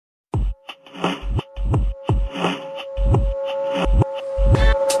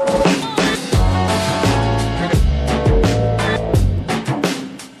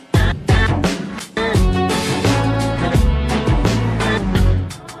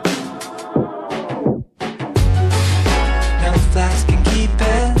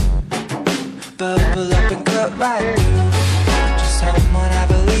right through. Just someone I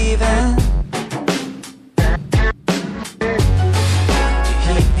believe in. You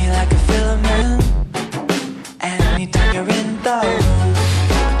heat me like a filament. Anytime you're in the room,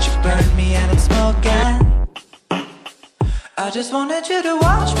 you burn me and I'm smoking. I just wanted you to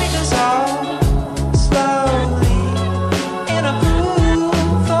watch me dissolve slowly in a pool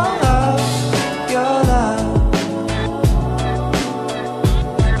full of your love.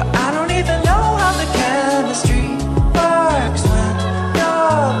 But I don't even know how the chemistry works when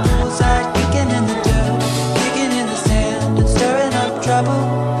your poolside, kicking in the dirt, kicking in the sand and stirring up trouble.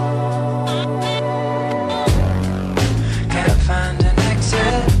 Can't find an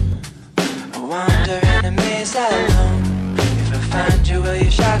exit, I wander in a maze alone. If I find you, will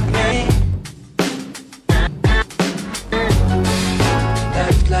you shock me?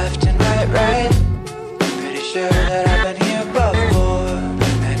 Left and right. Pretty sure that I've been here before,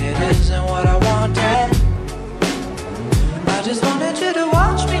 and it isn't what I wanted. I just wanted you to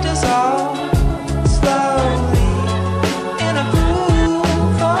watch me dissolve slowly in a pool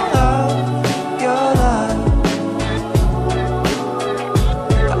full of your love.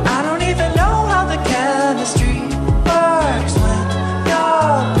 But I don't even know how the chemistry works when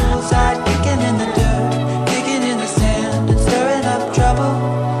your poolside, kicking in the dirt, kicking in the sand and stirring up trouble.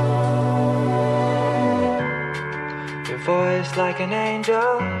 Voice like an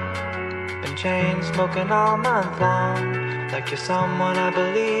angel, been chain smoking all month long, like you're someone I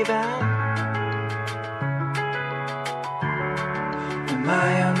believe in. Am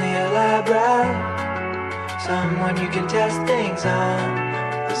I only elaborate, someone you can test things on?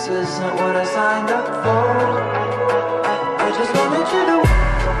 This isn't what I signed up for. I just wanted you to.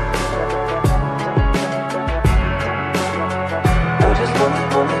 I just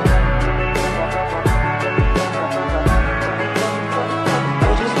wanted you.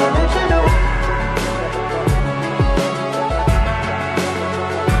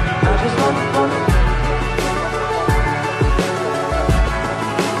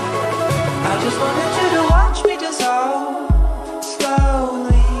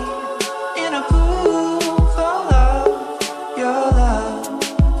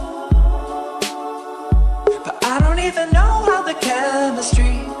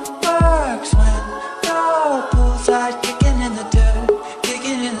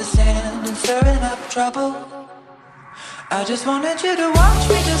 Trouble. I just wanted you to watch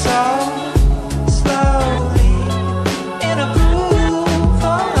me dissolve